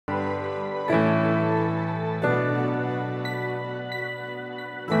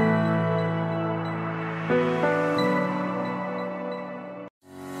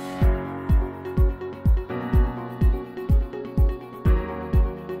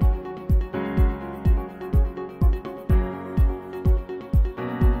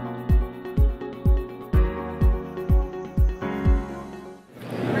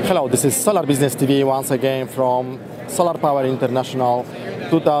Hello, this is Solar Business TV once again from Solar Power International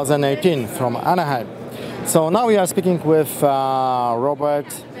 2018 from Anaheim. So now we are speaking with Robert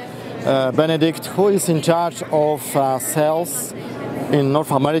Benedict, who is in charge of sales in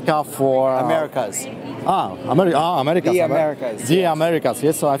North America for... Americas. Americas. The Americas. The Americas,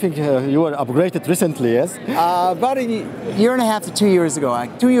 yes. So I think you were upgraded recently, yes? About a year and a half to 2 years ago.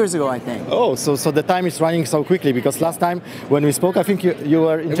 2 years ago, I think. Oh, so the time is running so quickly, because last time when we spoke, I think you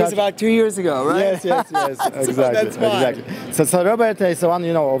were in charge. It was about 2 years ago, right? Yes, exactly. That's fine. Exactly. So Robert is one,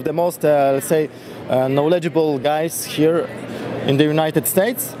 of the most, let's say, knowledgeable guys here in the United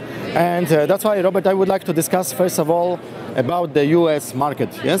States. And that's why, Robert, I would like to discuss, first of all, about the US market,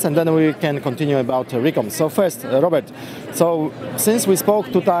 yes, and then we can continue about RECOM. So first, Robert, so since we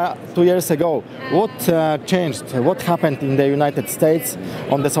spoke 2 years ago, what changed, what happened in the United States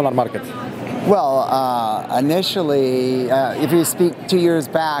on the solar market? Well, initially, if you speak 2 years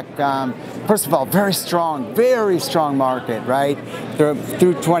back, first of all, very strong market, right?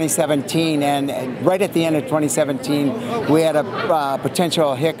 Through 2017, and right at the end of 2017, we had a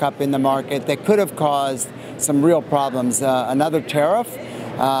potential hiccup in the market that could have caused some real problems. Another tariff.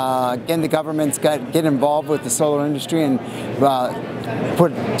 Again, the government's get involved with the solar industry and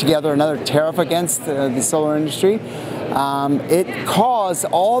put together another tariff against the solar industry. It caused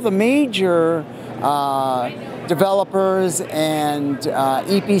all the major developers and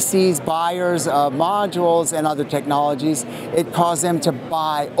EPCs, buyers of modules and other technologies, it caused them to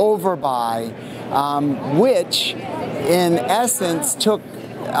overbuy, which in essence took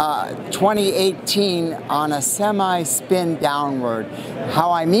 2018 on a semi-spin downward.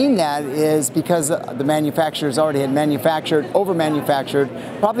 How I mean that is because the manufacturers already had over-manufactured,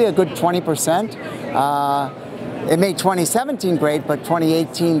 probably a good 20%. It made 2017 great, but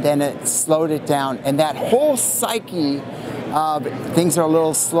 2018, then it slowed it down. And that whole psyche of things are a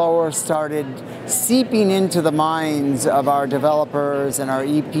little slower started seeping into the minds of our developers and our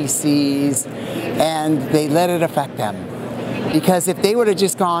EPCs, and they let it affect them. Because if they would have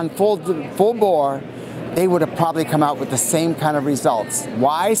just gone full bore, they would have probably come out with the same kind of results.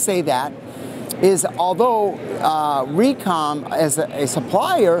 Why I say that is, although RECOM as a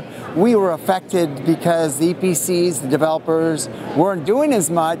supplier, we were affected because the EPCs, the developers, weren't doing as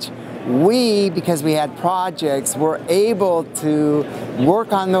much. We, because we had projects, were able to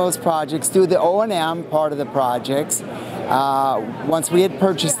work on those projects, do the O&M part of the projects, once we had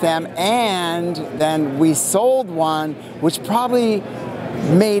purchased them, and then we sold one, which probably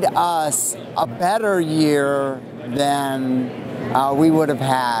made us a better year than we would have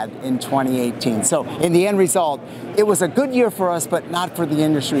had in 2018. So in the end result, it was a good year for us, but not for the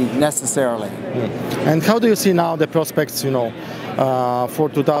industry necessarily. And how do you see now the prospects, for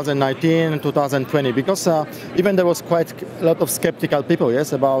 2019 and 2020? Because even there was quite a lot of skeptical people,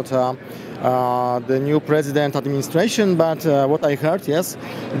 yes, about the new president administration, but what I heard, yes,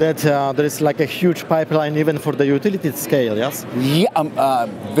 that there is like a huge pipeline even for the utility scale, yes? Yeah,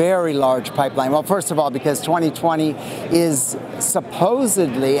 very large pipeline. Well, first of all, because 2020 is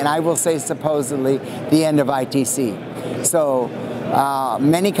supposedly, and I will say supposedly, the end of ITC. So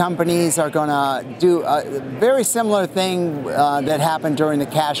many companies are going to do a very similar thing that happened during the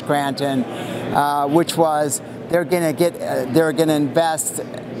cash grant, and which was they're going to invest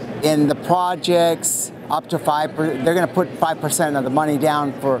in the projects up to 5%. They're going to put 5% of the money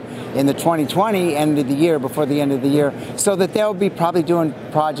down in the 2020 end of the year, before the end of the year, so that they'll be probably doing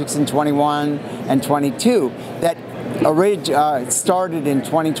projects in 21 and 22 that started in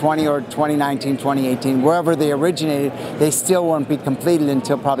 2020 or 2019, 2018, wherever they originated. They still won't be completed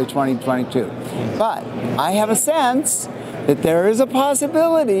until probably 2022. But I have a sense that there is a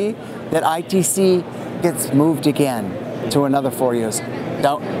possibility that ITC gets moved again to another 4 years.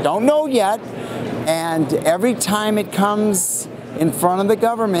 Don't know yet. And every time it comes in front of the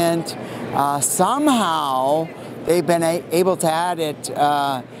government, somehow they've been able to add it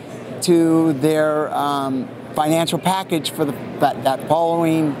to their financial package for that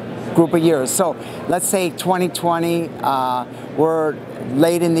following group of years. So let's say 2020, we're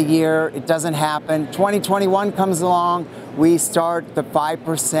late in the year, it doesn't happen. 2021 comes along, we start the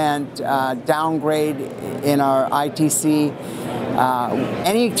 5% downgrade in our ITC.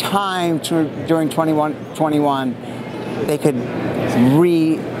 Any time during 2021, they could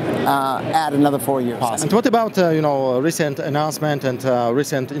add another 4 years. And what about recent announcement and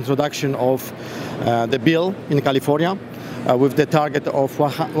recent introduction of the bill in California with the target of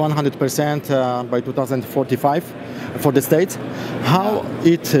 100% by 2045 for the state? How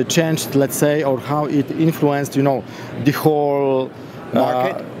it changed, let's say, or how it influenced, the whole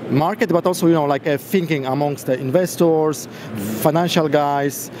market? market, but also, you know, like thinking amongst the investors, financial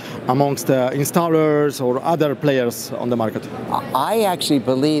guys, amongst the installers or other players on the market? I actually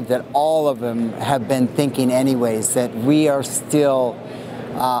believe that all of them have been thinking anyways, that we are still,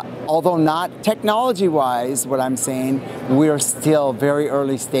 although not technology-wise, what I'm saying, we are still very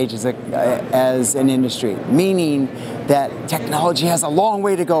early stages as an industry, meaning that technology has a long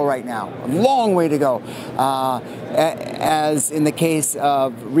way to go right now, a long way to go. As in the case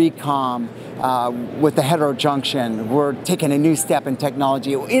of RECOM, with the heterojunction, we're taking a new step in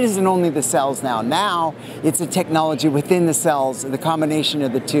technology. It isn't only the cells now. Now it's a technology within the cells, the combination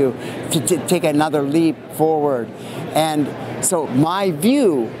of the two, to take another leap forward. And so my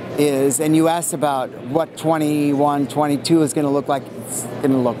view is, and you asked about what 21, 22 is going to look like, it's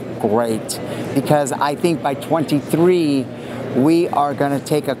going to look great. Because I think by 23, we are going to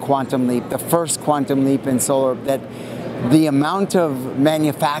take a quantum leap, the first quantum leap in solar, that the amount of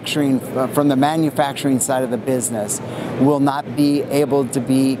manufacturing from the manufacturing side of the business will not be able to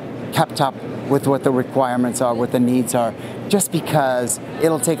be kept up with what the requirements are, what the needs are, just because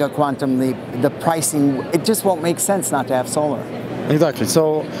it'll take a quantum leap. The pricing, it just won't make sense not to have solar. Exactly.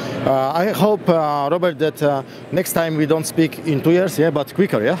 So I hope, Robert, that next time we don't speak in 2 years, yeah, but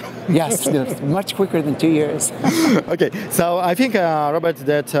quicker, yeah? Yes, much quicker than 2 years. Okay, so I think, Robert,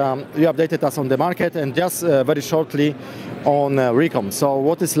 that you updated us on the market, and just very shortly on RECOM. So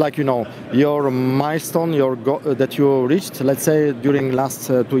what is, like, you know, your milestone, your that you reached, let's say, during last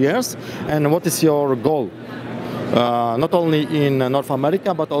 2 years, and what is your goal? Not only in North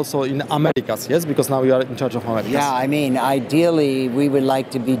America, but also in Americas, yes? Because now you are in charge of Americas. Yeah, I mean, ideally, we would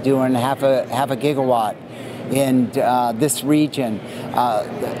like to be doing half a gigawatt in this region.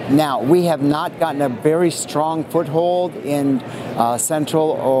 Now, we have not gotten a very strong foothold in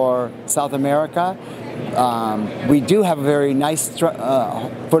Central or South America. We do have a very nice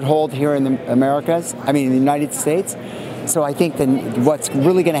foothold here in the Americas, I mean in the United States. So I think that what's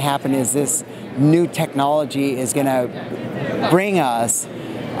really going to happen is this new technology is going to bring us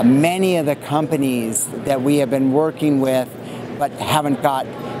many of the companies that we have been working with but haven't got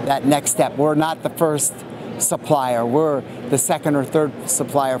that next step. We're not the first supplier, we're the second or third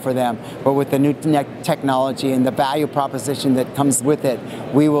supplier for them, but with the new technology and the value proposition that comes with it,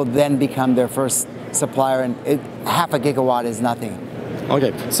 we will then become their first supplier, and half a gigawatt is nothing.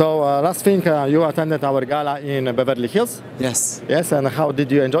 Okay, so last thing, you attended our gala in Beverly Hills. Yes. Yes, and how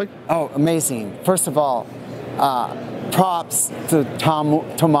did you enjoy? Oh, amazing. First of all, props to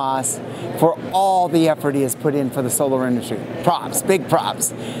Tomas for all the effort he has put in for the solar industry. Props, big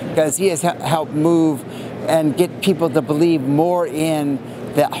props, because he has helped move and get people to believe more in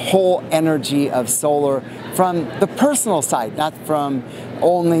the whole energy of solar from the personal side, not from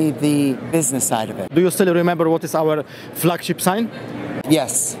only the business side of it. Do you still remember what is our flagship sign?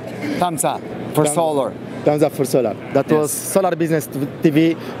 Yes, thumbs up for solar. Thumbs up for solar. That was Solar Business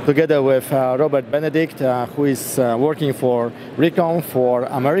TV together with Robert Benedict, who is working for RECOM for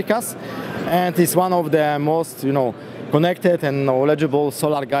Americas, and is one of the most, you know, connected and knowledgeable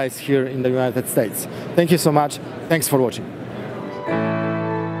solar guys here in the United States. Thank you so much. Thanks for watching.